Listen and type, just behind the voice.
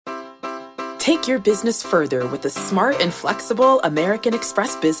Take your business further with the smart and flexible American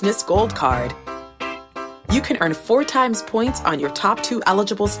Express Business Gold Card. You can earn 4 times points on your top 2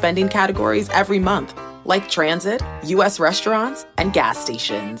 eligible spending categories every month, like transit, U.S. restaurants, and gas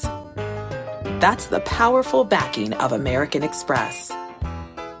stations. That's the powerful backing of American Express.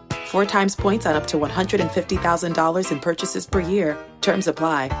 4 times points on up to $150,000 in purchases per year. Terms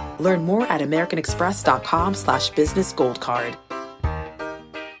apply. Learn more at americanexpress.com/businessgoldcard.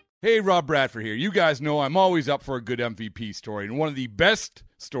 Hey, Rob Bradford here. You guys know I'm always up for a good MVP story, and one of the best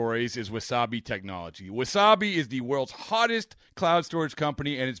stories is Wasabi Technology. Wasabi is the world's hottest cloud storage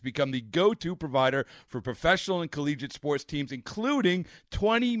company, and it's become the go-to provider for professional and collegiate sports teams, including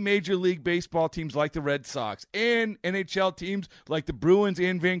 20 Major League Baseball teams like the Red Sox and NHL teams like the Bruins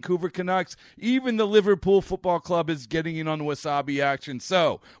and Vancouver Canucks. Even the Liverpool Football Club is getting in on the Wasabi action.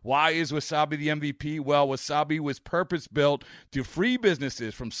 So, why is Wasabi the MVP? Well, Wasabi was purpose-built to free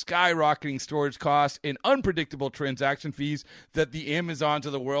businesses from skyrocketing storage costs and unpredictable transaction fees that the Amazons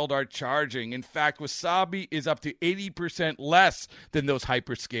of the world are charging. In fact, Wasabi is up to 80% less than those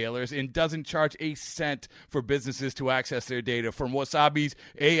hyperscalers and doesn't charge a cent for businesses to access their data. From Wasabi's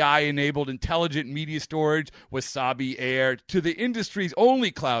AI-enabled intelligent media storage, Wasabi Air, to the industry's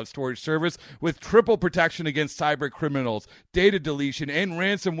only cloud storage service with triple protection against cyber criminals, data deletion, and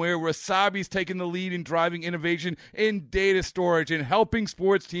ransomware, Wasabi's taken the lead in driving innovation in data storage and helping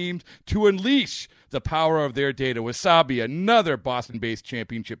sports teams to unleash the power of their data. Wasabi, another Boston-based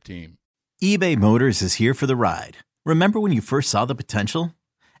championship team. eBay Motors is here for the ride. Remember when you first saw the potential?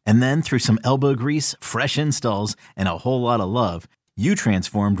 And then through some elbow grease, fresh installs, and a whole lot of love, you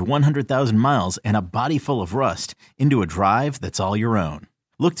transformed 100,000 miles and a body full of rust into a drive that's all your own.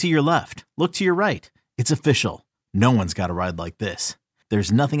 Look to your left. Look to your right. It's official. No one's got a ride like this.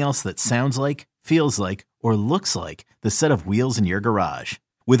 There's nothing else that sounds like, feels like, or looks like the set of wheels in your garage.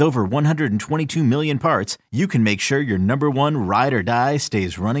 With over 122 million parts, you can make sure your number one ride or die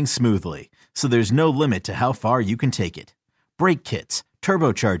stays running smoothly, so there's no limit to how far you can take it. Brake kits,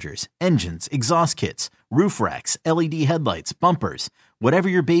 turbochargers, engines, exhaust kits, roof racks, LED headlights, bumpers, whatever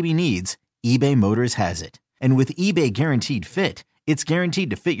your baby needs, eBay Motors has it. And with eBay Guaranteed Fit, it's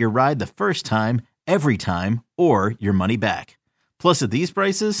guaranteed to fit your ride the first time, every time, or your money back. Plus, at these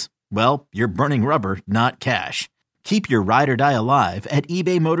prices, well, you're burning rubber, not cash. Keep your ride or die alive at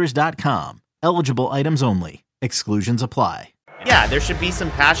ebaymotors.com. Eligible items only. Exclusions apply. Yeah, there should be some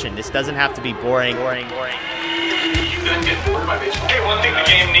passion. This doesn't have to be boring. You done getting bored by baseball? Hey, one thing the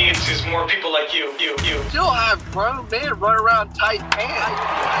game needs is more people like you. Still have grown men run around tight pants.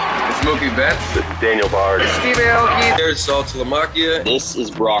 It's Mookie Betts. This is Daniel Bard. It's Steve Aoki. There's Sal Talamacchia. This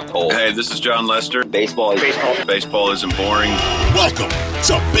is Brock Holt. Hey, this is John Lester. Baseball isn't boring. Welcome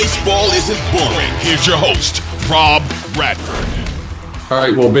to Baseball Isn't Boring. Here's your host, Rob Bradford. All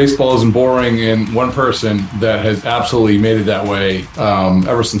right, well, baseball isn't boring, and one person that has absolutely made it that way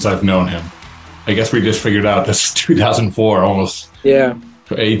ever since I've known him. I guess we just figured out this is 2004, almost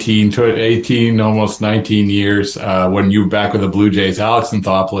 18, almost 19 years when you were back with the Blue Jays. Alex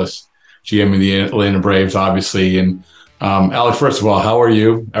Anthopoulos, GM of the Atlanta Braves, obviously. And Alex, first of all, how are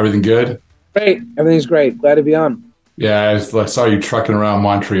you? Everything good? Great. Everything's great. Glad to be on. Yeah, I saw you trucking around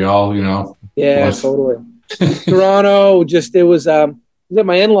Montreal, you know. Yeah, totally. Toronto, it was at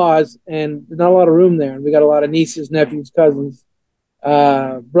my in-laws, and there's not a lot of room there. And we got a lot of nieces, nephews, cousins,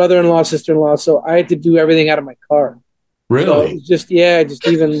 brother-in-law, sister-in-law. So I had to do everything out of my car. Really? So just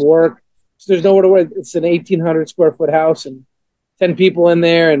even work. So there's nowhere to work. It's an 1,800 square foot house and 10 people in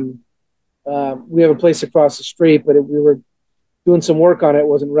there. And we have a place across the street, but we were doing some work on it. It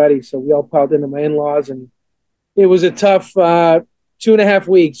wasn't ready. So we all piled into my in-laws, and it was a tough 2.5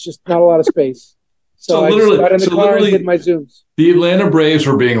 weeks, just not a lot of space. So I just got in the car and did my Zooms. The Atlanta Braves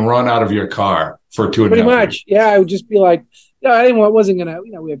were being run out of your car for 2.5 Pretty much, weeks. Yeah. I would just be like, wasn't going to,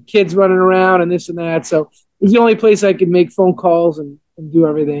 we have kids running around and this and that. So it was the only place I could make phone calls and do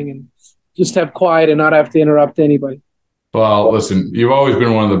everything and just have quiet and not have to interrupt anybody. Well, listen, you've always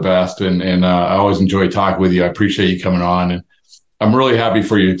been one of the best, and I always enjoy talking with you. I appreciate you coming on, and I'm really happy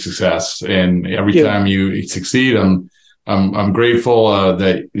for your success. And every time you succeed, I'm grateful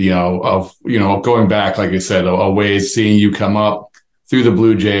that going back, like I said, a ways seeing you come up through the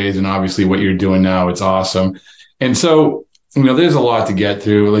Blue Jays, and obviously what you're doing now, it's awesome. And so, there's a lot to get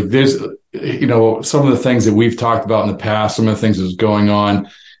through. Like there's, some of the things that we've talked about in the past, some of the things that's going on.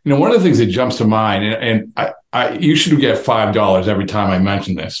 One of the things that jumps to mind, and you should get $5 every time I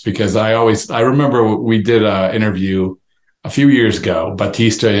mention this, because I remember we did an interview a few years ago,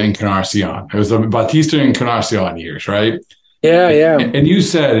 Batista and Encarnacion. It was the Batista and Encarnacion years, right? Yeah. And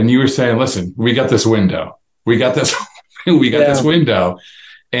you were saying, listen, we got this window. We got this window.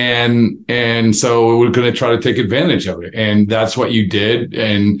 And so we're going to try to take advantage of it. And that's what you did.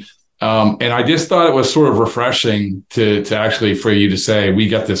 And I just thought it was sort of refreshing to actually for you to say, we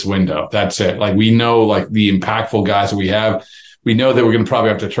got this window. That's it. Like, we know, like, the impactful guys that we have. We know that we're going to probably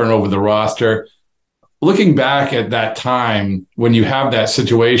have to turn over the roster. Looking back at that time, when you have that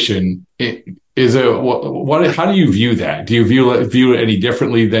situation, how do you view that? Do you view it any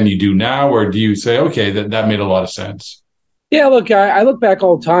differently than you do now? Or do you say, okay, that made a lot of sense? Yeah, look, I look back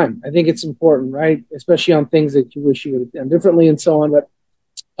all the time. I think it's important, right? Especially on things that you wish you would have done differently and so on. But,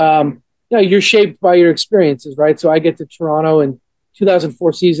 you're shaped by your experiences, right? So I get to Toronto, and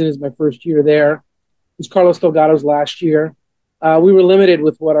 2004 season is my first year there. It was Carlos Delgado's last year. We were limited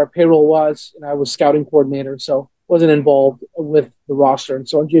with what our payroll was, and I was scouting coordinator, so wasn't involved with the roster. And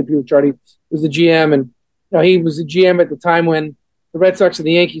so on, JP Ricciardi was the GM, and he was the GM at the time when the Red Sox and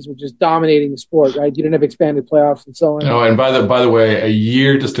the Yankees were just dominating the sport, right? You didn't have expanded playoffs and so on. No, and by the way,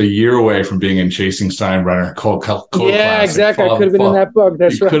 just a year away from being in Chasing Steinbrenner. Cold yeah, Classic. Exactly. I could have been in that book.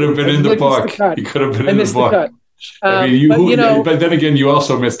 That's right. You could have been in the book. You could have been in the book. I mean, but then again, you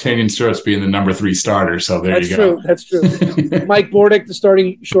also missed Tanyan Sturts being the number 3 starter. So there you go. That's true. Mike Bordick, the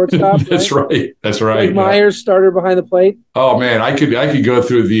starting shortstop. That's right. Greg Myers, starter behind the plate. Oh man, I could go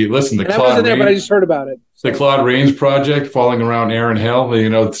through the Claude I wasn't there, but I just heard about it. The Claude Rains project, falling around Aaron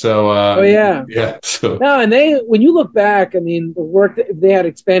Hill. So yeah. So and when you look back, I mean, the work that if they had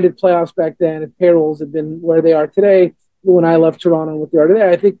expanded playoffs back then, if payrolls had been where they are today, when I left Toronto and what they are today,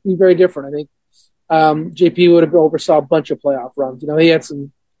 I think it'd be very different. I think JP would have oversaw a bunch of playoff runs. He had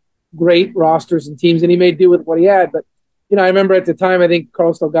some great rosters and teams, and he made do with what he had. But, I remember at the time, I think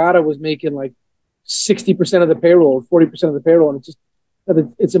Carlos Delgado was making like 60% of the payroll, 40% of the payroll, and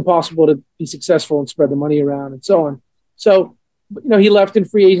it's impossible to be successful and spread the money around and so on. So, he left in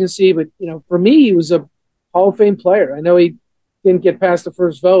free agency, but, for me, he was a Hall of Fame player. I know he didn't get past the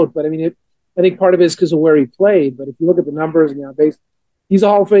first vote, but I mean, I think part of it is because of where he played. But if you look at the numbers and base, he's a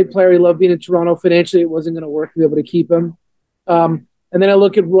Hall of Fame player. He loved being in Toronto. Financially, it wasn't going to work to be able to keep him. And then I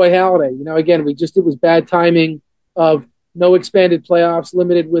look at Roy Halladay. Again, it was bad timing of no expanded playoffs,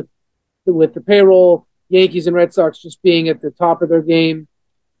 limited with the payroll, Yankees and Red Sox just being at the top of their game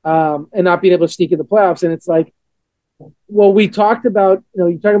and not being able to sneak in the playoffs. And it's like, well, we talked about,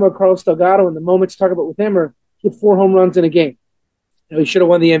 you're talking about Carlos Delgado, and the moments to talk about with him are he hit 4 home runs in a game. He should have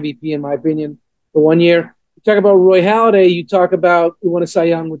won the MVP, in my opinion, the 1 year. You talk about Roy Halladay, you talk about who won a Cy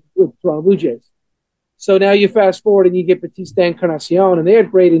Young with Toronto Blue Jays. So now you fast forward and you get Batista and Encarnacion, and they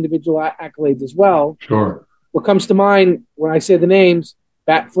had great individual accolades as well. Sure. What comes to mind when I say the names,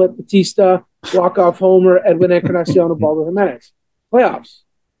 bat flip Batista, walk-off homer, Edwin Encarnacion, and Baldo Jimenez. Playoffs.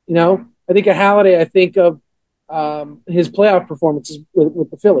 I think of Halladay, I think of his playoff performances with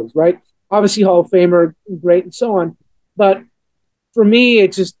the Phillies, right? Obviously Hall of Famer, great, and so on. But for me,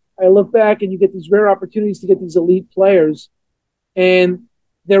 it's just, I look back and you get these rare opportunities to get these elite players, and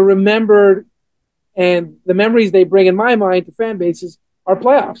they're remembered, and the memories they bring in my mind to fan bases are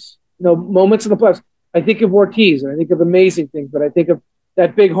playoffs, moments in the playoffs. I think of Ortiz, and I think of amazing things, but I think of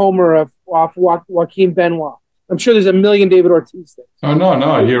that big homer off Joaquin Benoit. I'm sure there's a million David Ortiz things. Oh,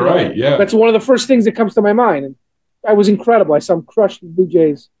 no, you're right. Yeah. That's one of the first things that comes to my mind. And I was incredible. I saw him crush the Blue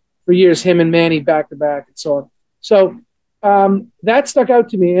Jays for years, him and Manny back to back and so on. So that stuck out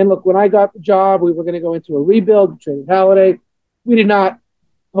to me. And look, when I got the job, we were going to go into a rebuild, traded Halladay. We did not.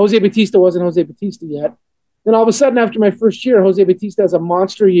 Jose Batista wasn't Jose Batista yet. Then all of a sudden, after my first year, Jose Batista has a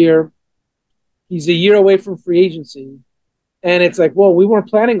monster year. He's a year away from free agency. And it's like, well, we weren't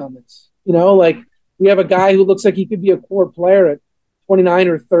planning on this. We have a guy who looks like he could be a core player at 29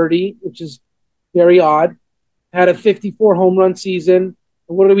 or 30, which is very odd. Had a 54 home run season.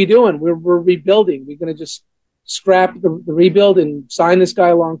 And what are we doing? We're rebuilding. We're going to just scrap the rebuild and sign this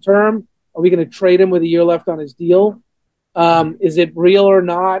guy long term. Are we going to trade him with a year left on his deal? Is it real or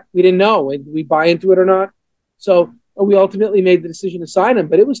not? We didn't know. Did we buy into it or not? So we ultimately made the decision to sign him,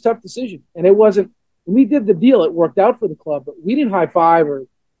 but it was a tough decision. And it wasn't, when we did the deal, it worked out for the club, but we didn't high five or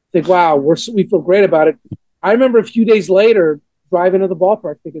think, wow, we feel great about it. I remember a few days later driving to the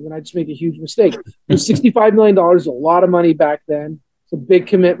ballpark thinking that I just made a huge mistake. It was $65 million, a lot of money back then. It's a big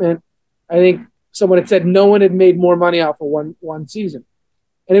commitment. I think someone had said no one had made more money off of one season.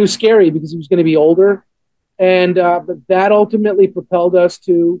 And it was scary because he was going to be older. And but that ultimately propelled us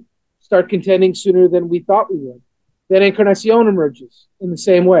to start contending sooner than we thought we would. Then Encarnacion emerges in the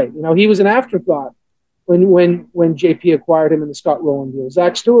same way. He was an afterthought when JP acquired him in the Scott Rowland deal.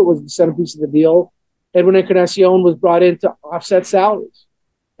 Zach Stewart was the centerpiece of the deal. Edwin Encarnacion was brought in to offset salaries.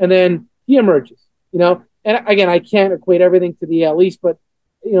 And then he emerges, And again, I can't equate everything to the AL East, but,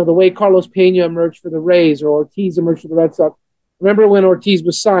 the way Carlos Pena emerged for the Rays or Ortiz emerged for the Red Sox, remember when Ortiz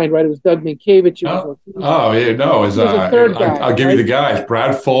was signed, right? It was Doug Minkiewicz. It was Ortiz. It was a third guy. I'll give you the guys: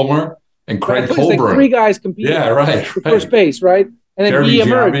 Brad Fulmer and Craig Colburn. Like 3 guys competing. Yeah, right. For first base, right? And then Jeremy he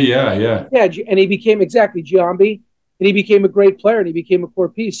emerged. Giambi, yeah, and he became Giambi, and he became a great player, and he became a core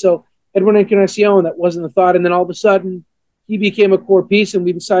piece. So Edwin Encarnacion, that wasn't a thought, and then all of a sudden he became a core piece, and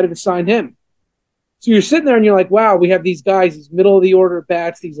we decided to sign him. So you're sitting there and you're like, wow, we have these guys, these middle of the order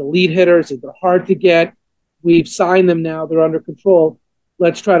bats, these elite hitters. They're hard to get. We've signed them now. They're under control.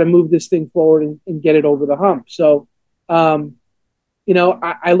 Let's try to move this thing forward and get it over the hump. So,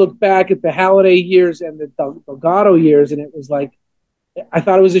 I look back at the Halliday years and the Delgado years, and it was like, I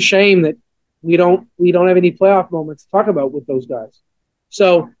thought it was a shame that we don't have any playoff moments to talk about with those guys.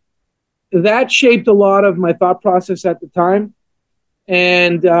 So that shaped a lot of my thought process at the time.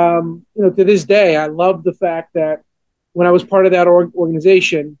 And, to this day, I love the fact that when I was part of that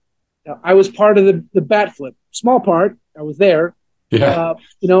organization, I was part of the bat flip, small part. I was there. Yeah.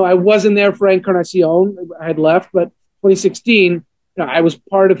 I wasn't there for Encarnacion. I had left, but 2016, I was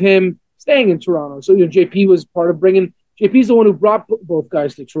part of him staying in Toronto. So, JP was part of JP's the one who brought both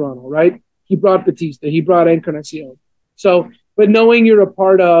guys to Toronto, right? He brought Batista. He brought Encarnacion. So, but knowing you're a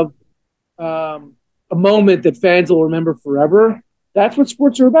part of a moment that fans will remember forever, that's what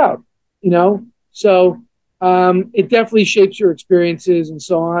sports are about, So it definitely shapes your experiences and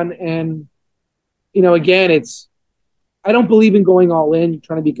so on. And, again, I don't believe in going all in,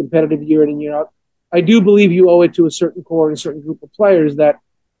 trying to be competitive year in and year out. I do believe you owe it to a certain core and a certain group of players to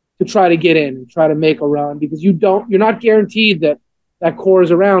try to get in and try to make a run, because you're not guaranteed that core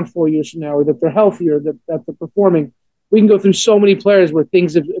is around 4 years from now, or that they're healthier, that they're performing. We can go through so many players where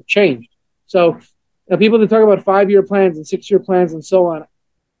things have changed. So people that talk about 5-year plans and 6-year plans and so on,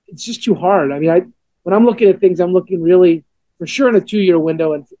 it's just too hard. I mean, when I'm looking at things, I'm looking really for sure in a 2-year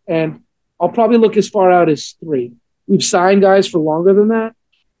window, and I'll probably look as far out as 3. We've signed guys for longer than that,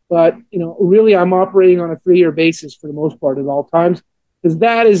 but really I'm operating on a 3-year basis for the most part at all times, because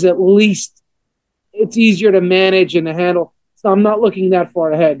that is at least it's easier to manage and to handle. So I'm not looking that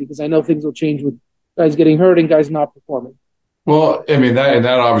far ahead, because I know things will change with guys getting hurt and guys not performing. Well, I mean, that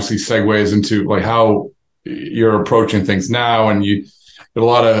obviously segues into like how you're approaching things now, and you get a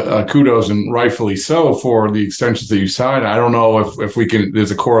lot of kudos, and rightfully so, for the extensions that you signed. I don't know if we can.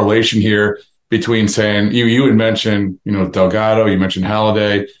 There's a correlation here between saying you had mentioned Delgado, you mentioned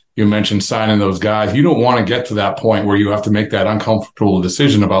Halliday, you mentioned signing those guys. You don't want to get to that point where you have to make that uncomfortable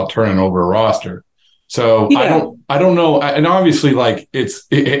decision about turning over a roster. So yeah. I don't know, and obviously, like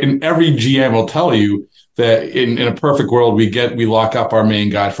and every GM will tell you that in a perfect world, we lock up our main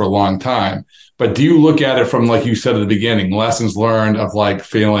guy for a long time. But do you look at it from, like you said at the beginning, lessons learned of like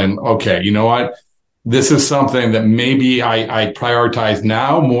feeling, okay, you know what? This is something that maybe I prioritize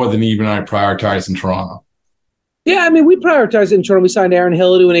now more than even I prioritized in Toronto. Yeah, I mean, we prioritized it in Toronto. We signed Aaron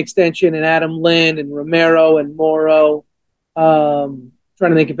Hill to an extension, and Adam Lind and Romero and Morrow.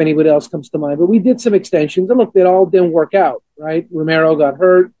 Trying to think if anybody else comes to mind. But we did some extensions, and look, they all didn't work out, right? Romero got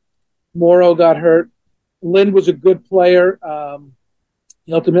hurt. Morrow got hurt. Lind was a good player.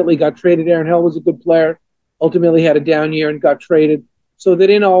 He ultimately got traded. Aaron Hill was a good player. Ultimately had a down year and got traded. So they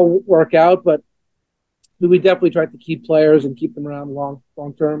didn't all work out, but we definitely tried to keep players and keep them around long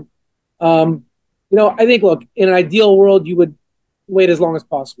term. I think, look, in an ideal world, you would wait as long as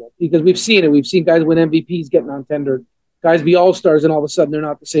possible, because we've seen it. We've seen guys win MVPs getting on-tendered, guys be all-stars, and all of a sudden they're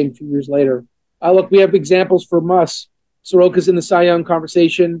not the same 2 years later. Look, we have examples from us. Soroka's in the Cy Young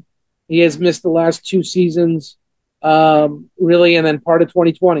conversation. He has missed the last 2 seasons, really, and then part of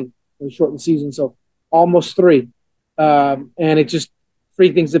 2020, a shortened season, so almost 3. And it just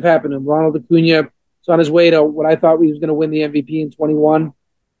 3 things have happened. And Ronald Acuna is on his way to what I thought he was going to win the MVP in 21.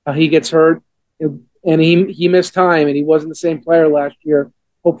 He gets hurt, and he missed time, and he wasn't the same player last year.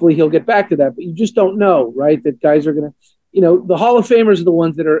 Hopefully he'll get back to that, but you just don't know, right? That guys are going to, the Hall of Famers are the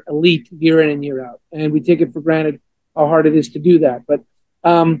ones that are elite year in and year out, and we take it for granted how hard it is to do that. But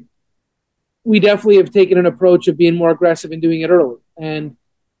we definitely have taken an approach of being more aggressive and doing it early. And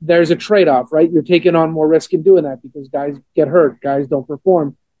there's a trade-off, right? You're taking on more risk in doing that, because guys get hurt, guys don't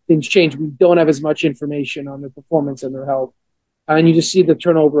perform, things change. We don't have as much information on their performance and their health. And you just see the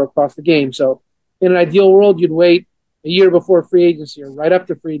turnover across the game. So in an ideal world, you'd wait a year before free agency, or right up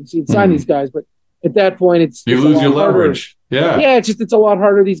to free agency, and sign these guys. But at that point, you lose your leverage. Yeah. Yeah, it's a lot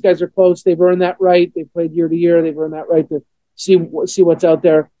harder. These guys are close. They've earned that right. They've played year to year. They've earned that right to see what's out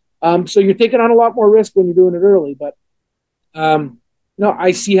there. So you're taking on a lot more risk when you're doing it early. But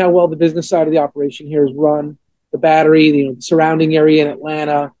I see how well the business side of the operation here is run. The Battery, the surrounding area in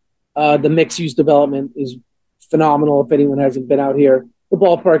Atlanta, the mixed-use development is phenomenal. If anyone hasn't been out here, the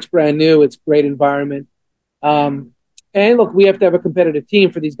ballpark's brand new. It's a great environment. And look, we have to have a competitive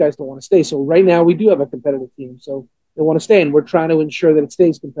team for these guys to want to stay. So right now we do have a competitive team. So they want to stay, and we're trying to ensure that it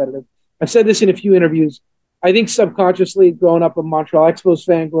stays competitive. I've said this in a few interviews. I think subconsciously, growing up a Montreal Expos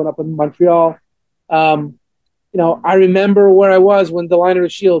fan, growing up in Montreal, I remember where I was when Delino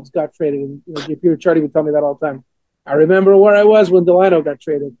Shields got traded. And JP Ricciardi would tell me that all the time. I remember where I was when Delino got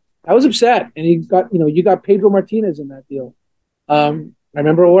traded. I was upset, and you got Pedro Martinez in that deal. I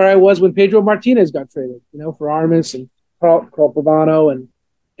remember where I was when Pedro Martinez got traded, for Armas and Carl Pavano,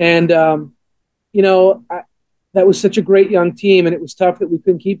 that was such a great young team, and it was tough that we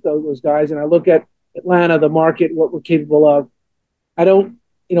couldn't keep those guys. And I look at Atlanta, the market, what we're capable of.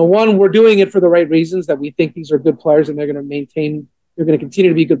 We're doing it for the right reasons, that we think these are good players and they're going to continue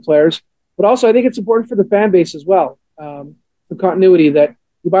to be good players. But also, I think it's important for the fan base as well, for continuity, that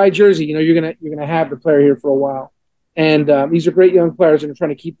you buy a jersey, you're going to have the player here for a while. And these are great young players, and we're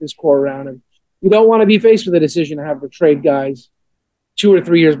trying to keep this core around. And you don't want to be faced with a decision to have to trade guys 2 or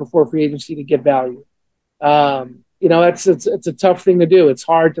 3 years before free agency to get value. It's a tough thing to do. It's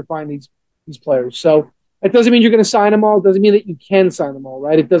hard to find these players. So that doesn't mean you're going to sign them all. It doesn't mean that you can sign them all,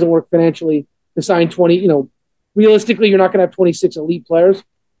 right? It doesn't work financially to sign 20. Realistically, you're not going to have 26 elite players.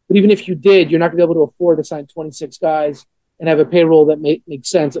 But even if you did, you're not going to be able to afford to sign 26 guys and have a payroll that makes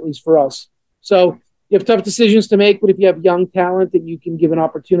sense, at least for us. So you have tough decisions to make, but if you have young talent that you can give an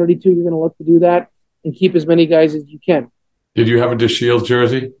opportunity to, you're going to look to do that and keep as many guys as you can. Did you have a DeShields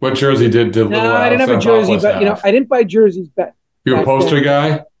jersey? What jersey did No, I didn't have a jersey, but I didn't buy jerseys back. You a poster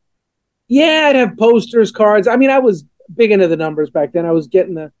guy? Yeah, I'd have posters, cards. I mean, I was big into the numbers back then. I was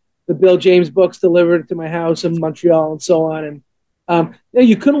getting the Bill James books delivered to my house in Montreal and so on. And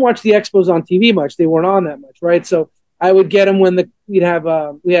you couldn't watch the Expos on TV much. They weren't on that much, right? So I would get them when we had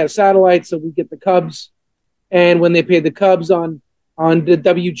a satellite, so we'd get the Cubs. And when they played the Cubs on the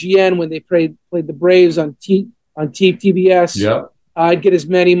WGN, when they played the Braves on TBS, yep. I'd get as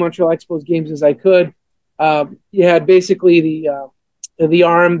many Montreal Expos games as I could. You had basically the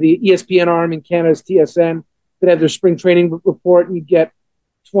arm, the ESPN arm in Canada's TSN, that had their spring training report, and you'd get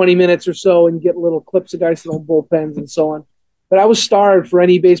 20 minutes or so, and you get little clips of guys sitting on bullpens and so on. But I was starved for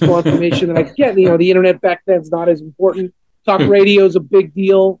any baseball information that I could get. The internet back then is not as important. Talk radio is a big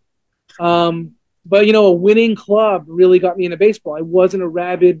deal. But a winning club really got me into baseball. I wasn't a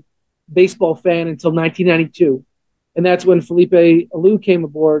rabid baseball fan until 1992. And that's when Felipe Alou came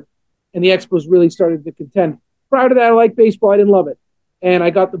aboard, and the Expos really started to contend. Prior to that, I liked baseball. I didn't love it. And I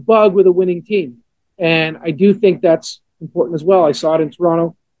got the bug with a winning team. And I do think that's important as well. I saw it in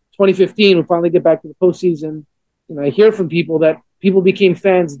Toronto. 2015, we finally get back to the postseason. And I hear from people that people became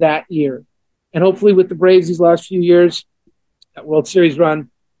fans that year. And hopefully with the Braves these last few years, that World Series run,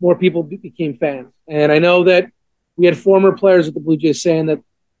 more people became fans. And I know that we had former players at the Blue Jays saying that,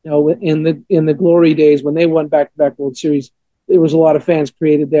 in the glory days when they won back-to-back World Series, there was a lot of fans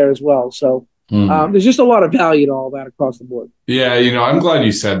created there as well. So there's just a lot of value to all that across the board. Yeah, I'm glad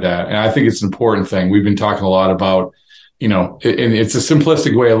you said that. And I think it's an important thing. We've been talking a lot about, and it's a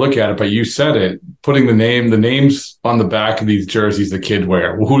simplistic way to look at it, but you said it, putting the names on the back of these jerseys the kid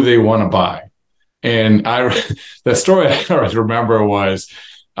wear. Well, who do they want to buy? And the story I always remember was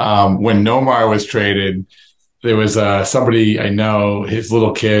when Nomar was traded. There was somebody I know, his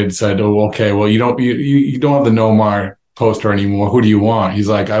little kid said, "Oh, okay, well, you don't have the Nomar poster anymore. Who do you want?" He's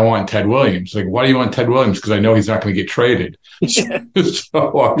like, "I want Ted Williams." Like, why do you want Ted Williams? Because I know he's not going to get traded.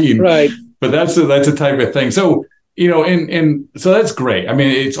 So I mean, right. But that's a type of thing. So and so that's great. I mean,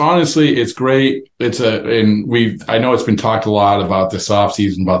 it's great. I know it's been talked a lot about this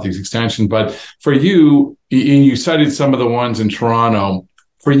offseason, about these extensions, but for you, and you cited some of the ones in Toronto.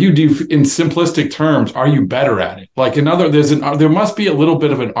 For you, in simplistic terms, are you better at it? Like there must be a little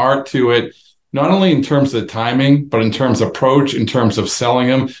bit of an art to it, not only in terms of the timing, but in terms of approach, in terms of selling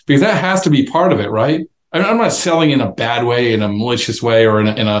them, because that has to be part of it, right? I'm not selling in a bad way, in a malicious way, or in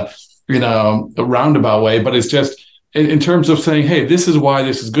a roundabout way, but it's just in terms of saying, hey, this is why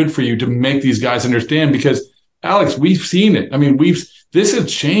this is good for you, to make these guys understand. Because Alex, we've seen it. I mean, this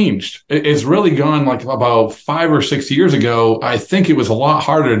has changed. It's really gone like about 5 or 6 years ago. I think it was a lot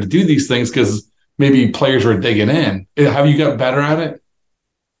harder to do these things because maybe players were digging in. Have you got better at it?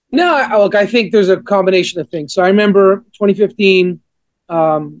 No, look, I think there's a combination of things. So I remember 2015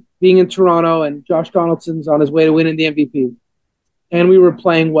 being in Toronto, and Josh Donaldson's on his way to winning the MVP. And we were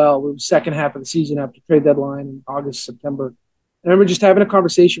playing well. We were second half of the season after trade deadline in August, September. And I remember just having a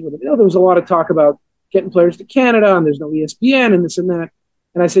conversation with him. There was a lot of talk about getting players to Canada, and there's no ESPN and this and that.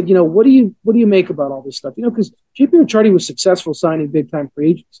 And I said, what do you make about all this stuff? Because JP Ricciardi was successful signing big time free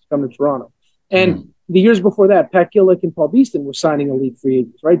agents to come to Toronto. And the years before that, Pat Gillick and Paul Beeston were signing elite free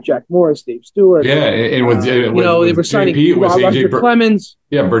agents, right? Jack Morris, Dave Stewart. Yeah, and with they were signing Roger Clemens.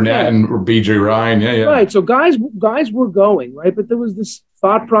 Yeah, Burnett and BJ Ryan. Yeah. Right. So guys were going, right? But there was this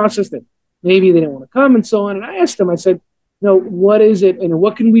thought process that maybe they didn't want to come and so on. And I asked them, I said, what is it and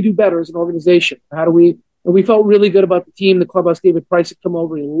what can we do better as an organization? How do we? And we felt really good about the team, the clubhouse. David Price had come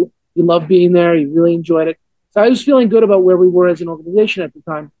over. He loved being there. He really enjoyed it. So I was feeling good about where we were as an organization at the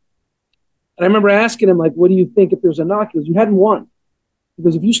time. And I remember asking him, like, what do you think if there's a knock? He goes, you hadn't won.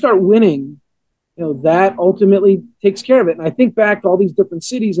 Because if you start winning, that ultimately takes care of it. And I think back to all these different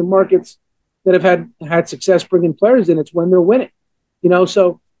cities and markets that have had success bringing players in. It's when they're winning.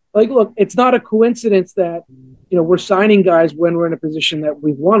 So, like, look, it's not a coincidence that, we're signing guys when we're in a position that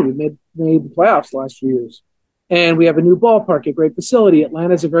we've won. We've made the playoffs the last few years. And we have a new ballpark, a great facility.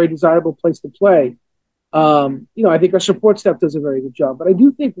 Atlanta's a very desirable place to play. I think our support staff does a very good job, but I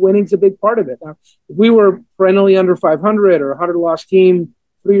do think winning's a big part of it. Now, if we were perennially under 500 or a 100-loss team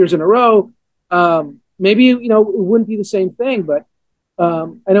 3 years in a row, maybe, it wouldn't be the same thing. But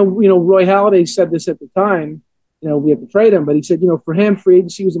I know, Roy Halladay said this at the time, we had to trade him, but he said, for him, free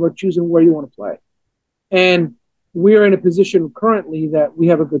agency was about choosing where you want to play. And we're in a position currently that we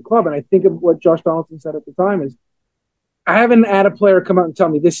have a good club. And I think of what Josh Donaldson said at the time is, I haven't had a player come out and tell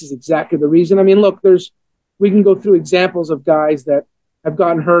me this is exactly the reason. I mean, look, we can go through examples of guys that have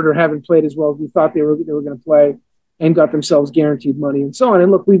gotten hurt or haven't played as well as we thought they were going to play and got themselves guaranteed money and so on. And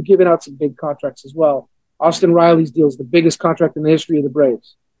look, we've given out some big contracts as well. Austin Riley's deal is the biggest contract in the history of the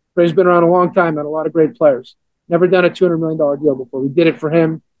Braves. Braves been around a long time, had a lot of great players. Never done a $200 million deal before. We did it for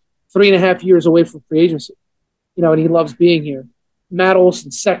him 3.5 years away from free agency. And he loves being here. Matt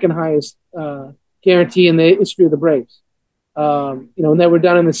Olson's second highest guarantee in the history of the Braves. And they were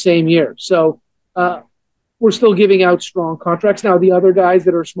done in the same year. So we're still giving out strong contracts. Now, the other guys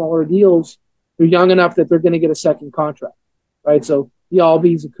that are smaller deals, they're young enough that they're going to get a second contract, right? So the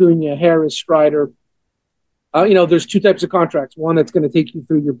Albies, Acuna, Harris, Strider. There's two types of contracts. One that's going to take you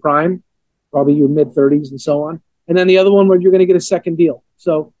through your prime, probably your mid-30s and so on. And then the other one where you're going to get a second deal.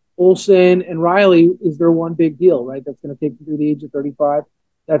 So Olson and Riley is their one big deal, right? That's going to take you through the age of 35.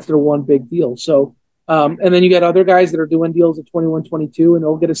 That's their one big deal. So, and then you got other guys that are doing deals at 21, 22, and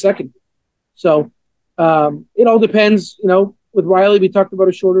they'll get a second. So it all depends. With Riley, we talked about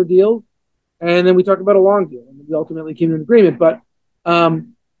a shorter deal, and then we talked about a long deal, and we ultimately came to an agreement. But,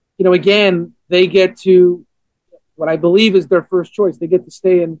 again, they get to what I believe is their first choice. They get to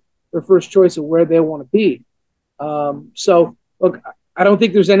stay in their first choice of where they want to be. So, look, I don't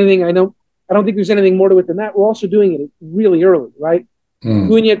think there's anything I don't think there's anything more to it than that. We're also doing it really early, right?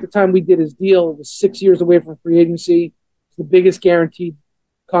 Acuna, at the time we did his deal, was 6 years away from free agency. It's the biggest guaranteed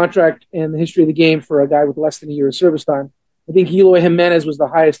contract in the history of the game for a guy with less than a year of service time. I think Eloy Jimenez was the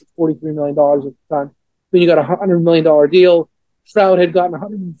highest at $43 million at the time. Then you got a $100 million deal. Trout had gotten a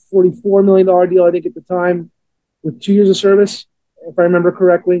 $144 million deal, I think, at the time, with 2 years of service, if I remember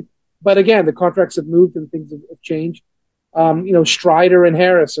correctly. But again, the contracts have moved and things have changed. Strider and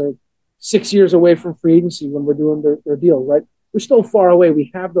Harris are 6 years away from free agency when we're doing their deals, right? We're still far away.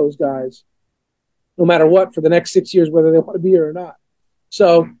 We have those guys, no matter what, for the next 6 years, whether they want to be here or not.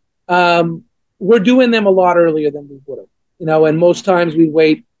 So we're doing them a lot earlier than we would have, and most times we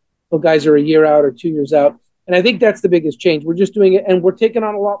wait till guys are a year out or 2 years out. And I think that's the biggest change. We're just doing it, and we're taking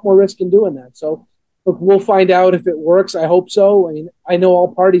on a lot more risk in doing that. So look, we'll find out if it works. I hope so. I mean, I know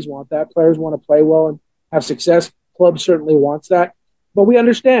all parties want that. Players want to play well and have success. Club certainly wants that. But we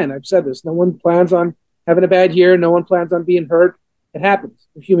understand. I've said this. No one plans on having a bad year. No one plans on being hurt. It happens.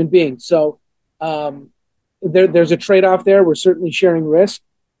 We're human beings. So there's a trade-off there. We're certainly sharing risk.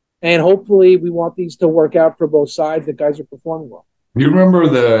 And hopefully we want these to work out for both sides, that guys are performing well. Do you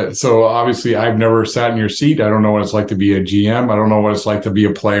remember so obviously I've never sat in your seat. I don't know what it's like to be a GM. I don't know what it's like to be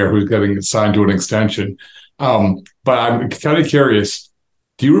a player who's getting signed to an extension. But I'm kind of curious.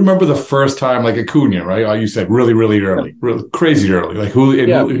 Do you remember the first time, like Acuna, right? Oh, you said really, really early, really crazy early. Like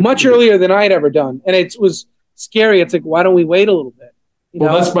much earlier than I'd ever done. And it was scary. It's like, why don't we wait a little bit?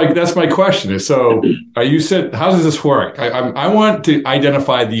 That's my question. Is so you said, how does this work? I want to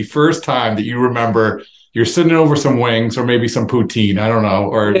identify the first time that you remember you're sitting over some wings or maybe some poutine, I don't know,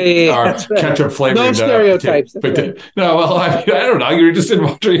 or ketchup flavored. No stereotypes. No, well, I don't know. You were just in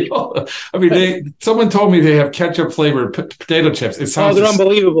Montreal. I mean, someone told me they have ketchup flavored potato chips. It sounds they're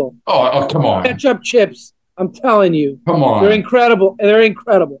unbelievable. Oh, come on. Ketchup chips. I'm telling you. Come on. They're incredible. They're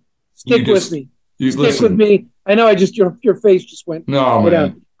incredible. Stick with me. With me. I know. Your face just went. No,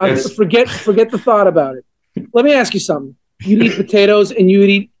 man. Forget the thought about it. Let me ask you something. You eat potatoes and you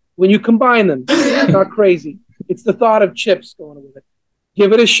eat. When you combine them, it's not crazy. It's the thought of chips going with it.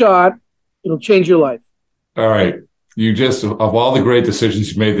 Give it a shot. It'll change your life. All right. You just, of all the great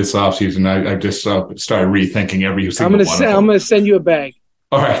decisions you made this offseason, I just started rethinking every single one of them. I'm going to send you a bag.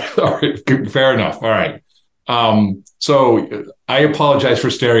 All right. All right. Fair enough. All right. So I apologize for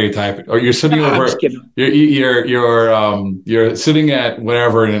stereotyping. Or you're sitting over, you're sitting at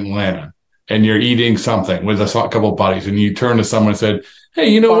whatever in Atlanta, and you're eating something with a couple of buddies, and you turn to someone and said, "Hey,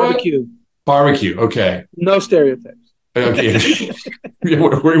 you know Barbecue. what? Barbecue. Okay. No stereotypes. Okay.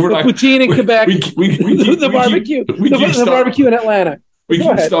 we're not, poutine in Quebec. The barbecue in Atlanta. We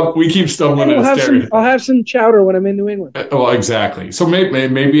keep stumbling at stereotypes. I'll have some chowder when I'm in New England. Well, exactly. So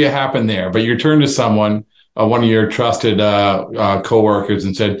maybe it happened there, but you turned to someone, one of your trusted coworkers,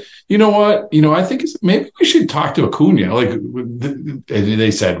 and said, "You know what? I think maybe we should talk to Acuna." And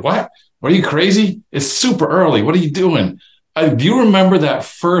they said, "What? What are you crazy? It's super early. What are you doing?" Do you remember that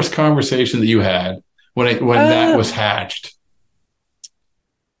first conversation that you had when that was hatched?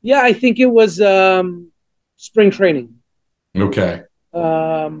 Yeah, I think it was spring training. Okay.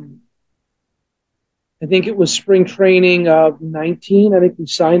 I think it was spring training of 19. I think we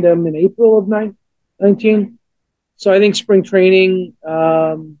signed him in April of 19. So I think spring training,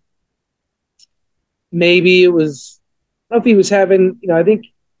 maybe it was, I don't know if he was having, I think,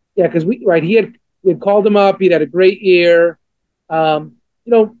 yeah, because we had called him up. He'd had a great year,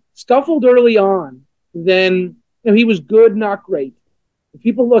 scuffled early on. Then, he was good, not great. If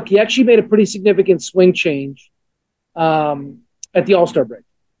people look, he actually made a pretty significant swing change at the All-Star break.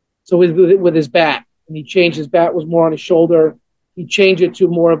 So with his bat, and he changed his bat was more on his shoulder. He changed it to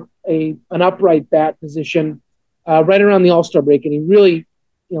more of an upright bat position right around the All-Star break, and he really,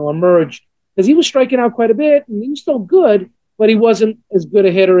 emerged because he was striking out quite a bit, and he was still good, but he wasn't as good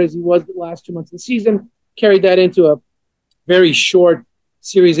a hitter as he was the last 2 months of the season. Carried that into a very short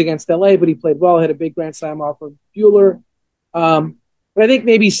series against LA, but he played well, had a big grand slam off of Buehler. But I think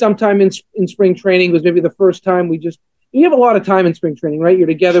maybe sometime in spring training was maybe the first time you have a lot of time in spring training, right? You're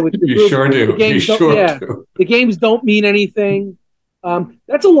together with your group. You sure do. The games don't mean anything.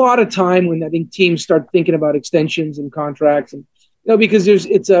 That's a lot of time when I think teams start thinking about extensions and contracts, and because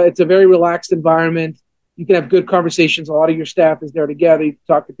it's a very relaxed environment. You can have good conversations. A lot of your staff is there together. You can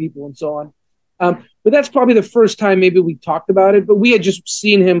talk to people and so on. But that's probably the first time maybe we talked about it. But we had just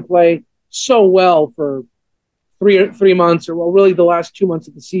seen him play so well for 3 months, or really the last 2 months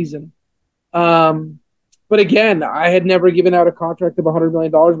of the season. But again, I had never given out a contract of $100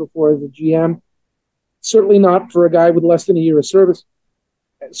 million before as a GM. Certainly not for a guy with less than a year of service.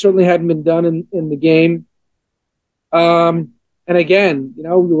 It certainly hadn't been done in the game. And again, we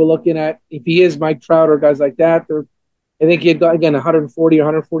were looking at, if he is Mike Trout or guys like that, I think he had got, again, $140 or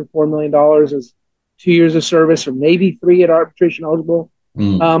 $144 million as 2 years of service, or maybe 3 at arbitration eligible.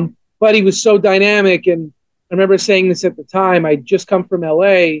 But he was so dynamic. And I remember saying this at the time. I'd just come from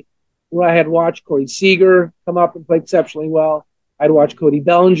LA, where I had watched Corey Seager come up and play exceptionally well. I'd watched Cody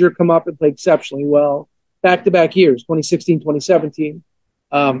Bellinger come up and play exceptionally well. Back-to-back years, 2016, 2017.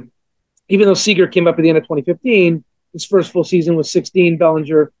 Even though Seager came up at the end of 2015, his first full season was 16,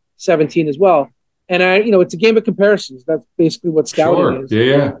 Bellinger 17 as well. And it's a game of comparisons. That's basically what scouting is.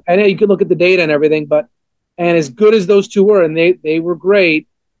 Yeah. I know you could look at the data and everything, and as good as those two were, and they were great,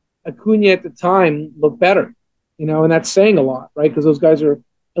 Acuna at the time looked better, and that's saying a lot, right? Because those guys are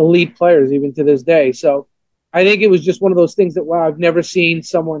elite players even to this day. So I think it was just one of those things that, wow, I've never seen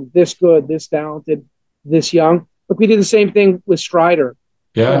someone this good, this talented, this young. Look, we did the same thing with Strider.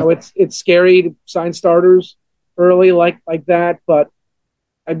 Yeah. It's scary to sign starters early like that, but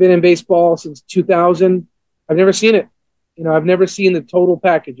I've been in baseball since 2000. I've never seen it. I've never seen the total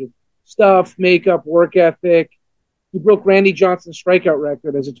package of stuff, makeup, work ethic. He broke Randy Johnson's strikeout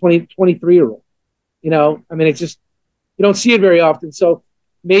record as a 23-year-old. It's just, you don't see it very often. So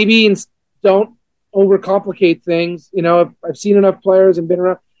maybe don't overcomplicate things. I've seen enough players and been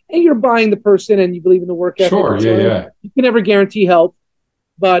around, and you're buying the person and you believe in the work ethic. Sure, yeah. You can never guarantee health,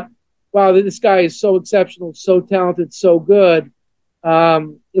 but wow, this guy is so exceptional, so talented, so good.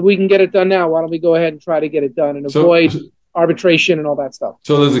 If we can get it done now, why don't we go ahead and try to get it done and avoid arbitration and all that stuff?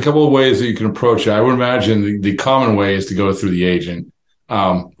 So there's a couple of ways that you can approach it. I would imagine the common way is to go through the agent.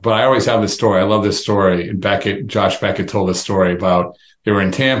 But I always have this story. I love this story. Josh Beckett told this story about they were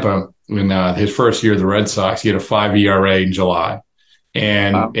in Tampa in his first year of the Red Sox. He had a 5 ERA in July.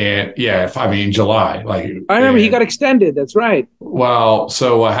 In July. I remember he got extended. That's right. Well,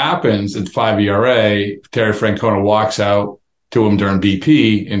 so what happens at 5 ERA, Terry Francona walks out to him during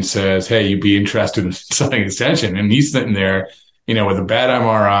BP and says, "Hey, you'd be interested in signing an extension?" And he's sitting there, with a bad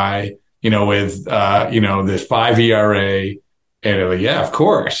MRI, with this 5 ERA, and yeah, of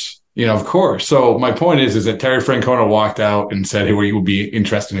course. Of course. So my point is that Terry Francona walked out and said, hey, he would be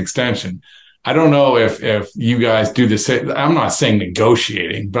interested in extension. I don't know if you guys do the same. I'm not saying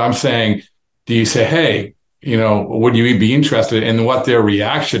negotiating, but I'm saying, do you say, hey, would you be interested in what their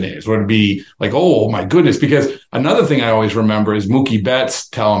reaction is? Would it be like, oh my goodness? Because another thing I always remember is Mookie Betts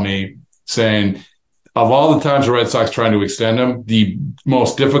telling me, saying, of all the times the Red Sox trying to extend him, the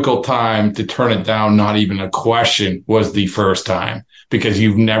most difficult time to turn it down, not even a question, was the first time, because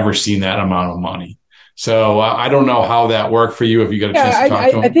you've never seen that amount of money. So I don't know how that worked for you, if you got a chance to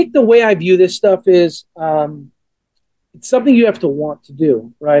talk to him. I think the way I view this stuff is it's something you have to want to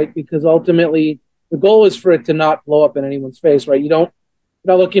do, right? Because ultimately the goal is for it to not blow up in anyone's face, right? You're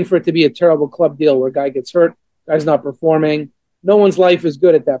not looking for it to be a terrible club deal where a guy gets hurt, guy's not performing. No one's life is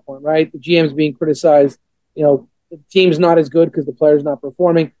good at that point, right? The GM's being criticized. The team's not as good because the player's not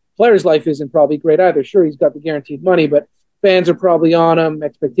performing. Player's life isn't probably great either. Sure, he's got the guaranteed money, but fans are probably on him,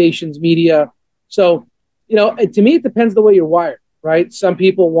 expectations, media. So, to me, it depends the way you're wired, right? Some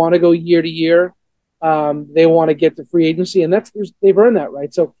people want to go year to year. They want to get to free agency, and they've earned that,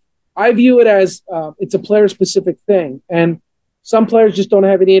 right? So I view it as it's a player-specific thing, and some players just don't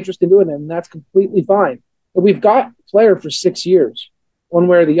have any interest in doing it, and that's completely fine. But we've got a player for 6 years, one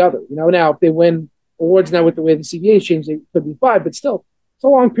way or the other. Now if they win awards now with the way the CBA changed, they could be 5, but still, it's a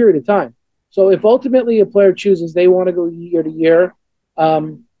long period of time. So if ultimately a player chooses they want to go year to year,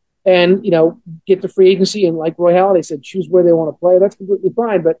 and get to free agency, and like Roy Halladay said, choose where they want to play, that's completely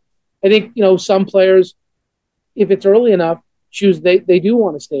fine. But I think some players, if it's early enough, choose they do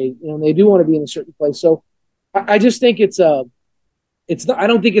want to stay. They do want to be in a certain place. So I just think it's not. I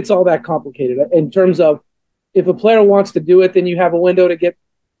don't think it's all that complicated in terms of, if a player wants to do it, then you have a window to get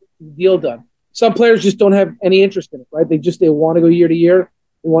the deal done. Some players just don't have any interest in it, right? They want to go year to year.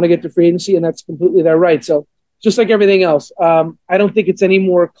 They want to get to free agency, and that's completely their right. So just like everything else, I don't think it's any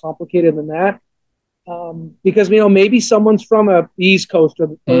more complicated than that. Because, maybe someone's from the East Coast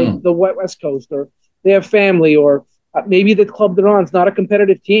or the West Coast, or they have family, or maybe the club they're on is not a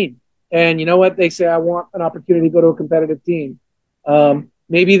competitive team. And you know what? They say, I want an opportunity to go to a competitive team.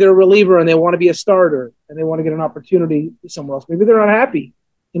 Maybe they're a reliever and they want to be a starter and they want to get an opportunity somewhere else. Maybe they're unhappy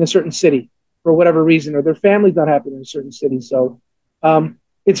in a certain city for whatever reason, or their family's not happy in a certain city. So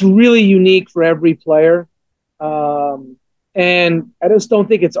it's really unique for every player. And I just don't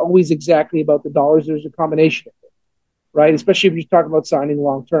think it's always exactly about the dollars. There's a combination of it, right? Especially if you're talking about signing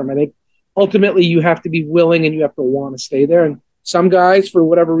long-term. I think ultimately you have to be willing and you have to want to stay there. And some guys, for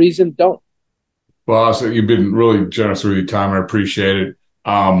whatever reason, don't. Well, so you've been really generous with your time. I appreciate it.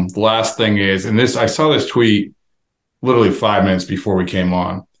 The last thing is, I saw this tweet literally 5 minutes before we came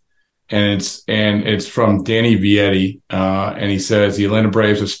on, and it's from Danny Vietti, and he says the Atlanta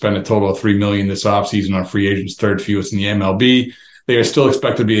Braves have spent a total of $3 million this offseason on free agents, third fewest in the MLB. They are still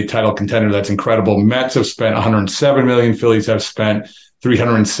expected to be a title contender. That's incredible. Mets have spent $107 million. Phillies have spent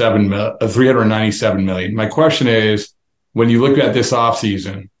 $397 million. My question is, when you look at this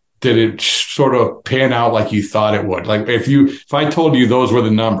offseason, did it sort of pan out like you thought it would? Like if I told you those were the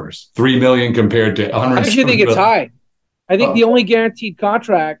numbers, $3 million compared to $107 million. I actually think it's high. I think the only guaranteed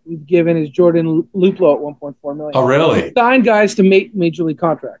contract we've given is Jordan Luplow at $1.4 million. Oh, really? We signed guys to major league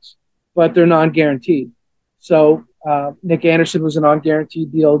contracts, but they're non-guaranteed. So Nick Anderson was a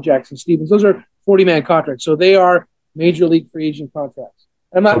non-guaranteed deal. Jackson Stevens, those are 40-man contracts. So they are major league free agent contracts.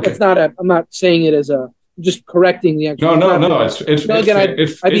 I'm not. Okay. I'm not saying it as I'm just correcting the actual. No. It's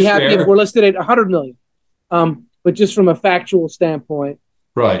I'd be happy if we're listed at $100 million. But just from a factual standpoint,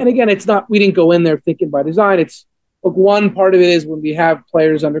 right? And again, it's not. We didn't go in there thinking by design. It's look. One part of it is when we have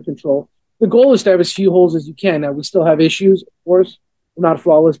players under control. The goal is to have as few holes as you can. Now we still have issues, of course. We're not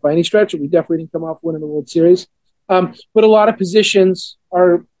flawless by any stretch. We definitely didn't come off winning the World Series. But a lot of positions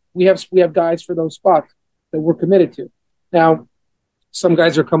are. We have guys for those spots that we're committed to. Now, some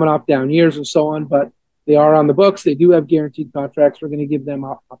guys are coming off down years and so on, but they are on the books. They do have guaranteed contracts. We're going to give them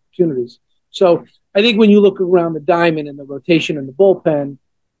opportunities. So I think when you look around the diamond and the rotation and the bullpen,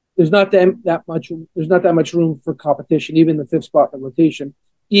 there's not that much room for competition, even the fifth spot in the rotation.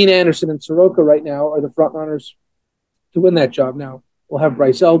 Ian Anderson and Soroka right now are the front runners to win that job. Now we'll have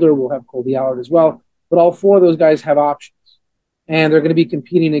Bryce Elder, we'll have Colby Allard as well, but all four of those guys have options, and they're going to be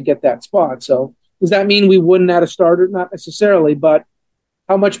competing to get that spot. So does that mean we wouldn't add a starter? Not necessarily, but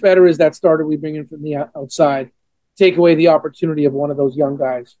how much better is that starter we bring in from the outside? Take away the opportunity of one of those young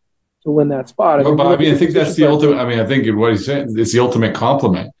guys to win that spot. I think that's the ultimate. I think what he's saying is the ultimate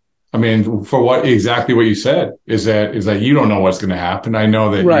compliment. I mean, for exactly what you said is that you don't know what's going to happen. I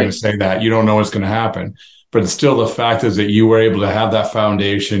know that you're going to say that you don't know what's going to happen, but it's still the fact is that you were able to have that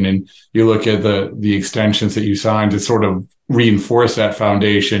foundation, and you look at the extensions that you signed to sort of reinforce that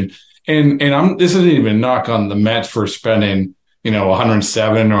foundation. And this isn't even a knock on the Mets for spending,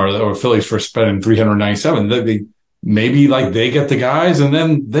 107 or Phillies for spending 397. Maybe like they get the guys and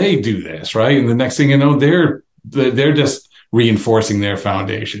then they do this, right? And the next thing you know, they're just reinforcing their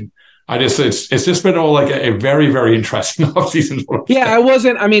foundation. It's just been all like a very, very interesting offseason. Yeah,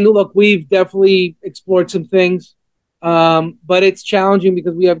 look, we've definitely explored some things, but it's challenging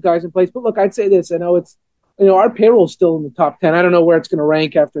because we have guys in place. But look, I'd say this. I know our payroll is still in the top 10. I don't know where it's going to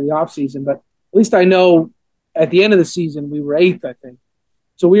rank after the offseason, but at least I know at the end of the season, we were 8th, I think.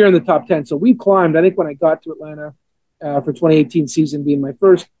 So we are in the top 10. So we climbed. I think when I got to Atlanta for 2018 season being my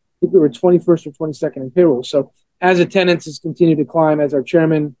first, I think we were 21st or 22nd in payroll. So as attendance has continued to climb, as our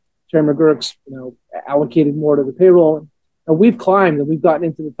Chairman McGurk's, allocated more to the payroll, and we've climbed and we've gotten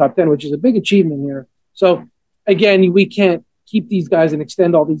into the top 10, which is a big achievement here. So again, we can't keep these guys and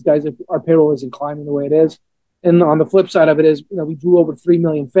extend all these guys if our payroll isn't climbing the way it is. And on the flip side of it is, we drew over 3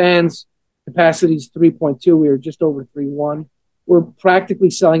 million fans. Capacity is 3.2. We were just over 3.1. We're practically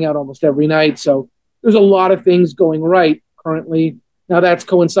selling out almost every night. So there's a lot of things going right currently. Now that's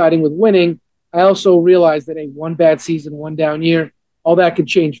coinciding with winning. I also realize that one bad season, one down year, all that could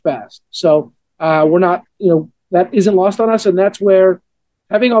change fast. So we're not, that isn't lost on us. And that's where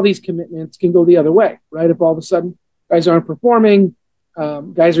having all these commitments can go the other way, right? If all of a sudden guys aren't performing,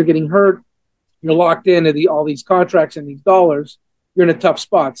 guys are getting hurt, you're locked into all these contracts and these dollars, you're in a tough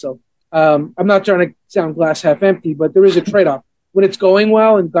spot. So I'm not trying to sound glass half empty, but there is a trade-off. When it's going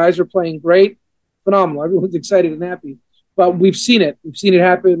well and guys are playing great, phenomenal. Everyone's excited and happy. But we've seen it. We've seen it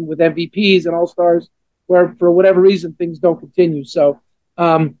happen with MVPs and All-Stars where, for whatever reason, things don't continue. So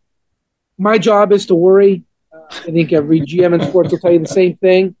my job is to worry. I think every GM in sports will tell you the same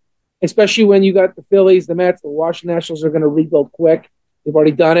thing, especially when you got the Phillies, the Mets, the Washington Nationals are going to rebuild quick. They've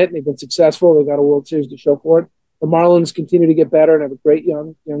already done it. And they've been successful. They've got a World Series to show for it. The Marlins continue to get better and have a great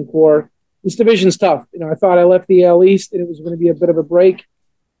young core. This division's tough. I thought I left the AL East and it was going to be a bit of a break.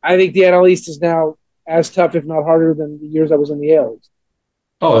 I think the NL East is now as tough, if not harder, than the years I was in the AL East.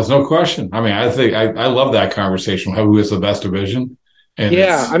 Oh, there's no question. I think I love that conversation. Who is the best division? And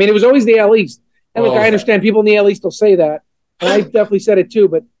it was always the AL East. And look, I understand people in the AL East will say that. And I definitely said it too.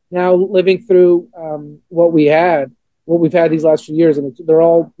 But now living through what we've had these last few years, and they're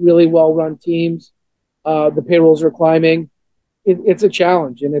all really well-run teams. The payrolls are climbing. It's a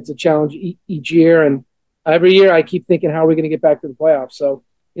challenge, and it's a challenge each year. And every year I keep thinking, how are we going to get back to the playoffs? So,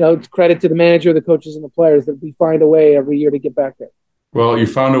 it's credit to the manager, the coaches, and the players that we find a way every year to get back there. Well, you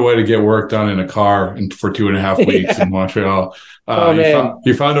found a way to get work done in a car for 2.5 weeks in Montreal.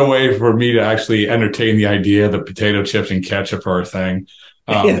 You found a way for me to actually entertain the idea that potato chips and ketchup are a thing.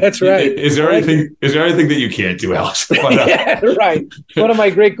 That's right. Is there anything that you can't do, Alex? Yeah, right. One of my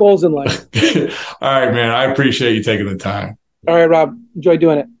great goals in life. All right, man. I appreciate you taking the time. All right, Rob. Enjoy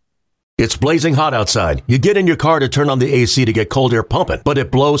doing it. It's blazing hot outside. You get in your car to turn on the AC to get cold air pumping, but it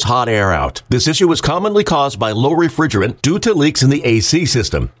blows hot air out. This issue is commonly caused by low refrigerant due to leaks in the AC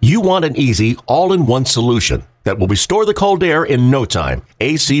system. You want an easy, all-in-one solution that will restore the cold air in no time.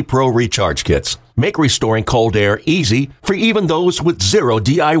 AC Pro Recharge Kits make restoring cold air easy for even those with zero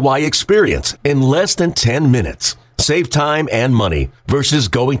DIY experience in less than 10 minutes. Save time and money versus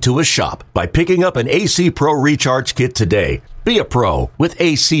going to a shop by picking up an AC Pro Recharge Kit today. Be a pro with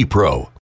AC Pro.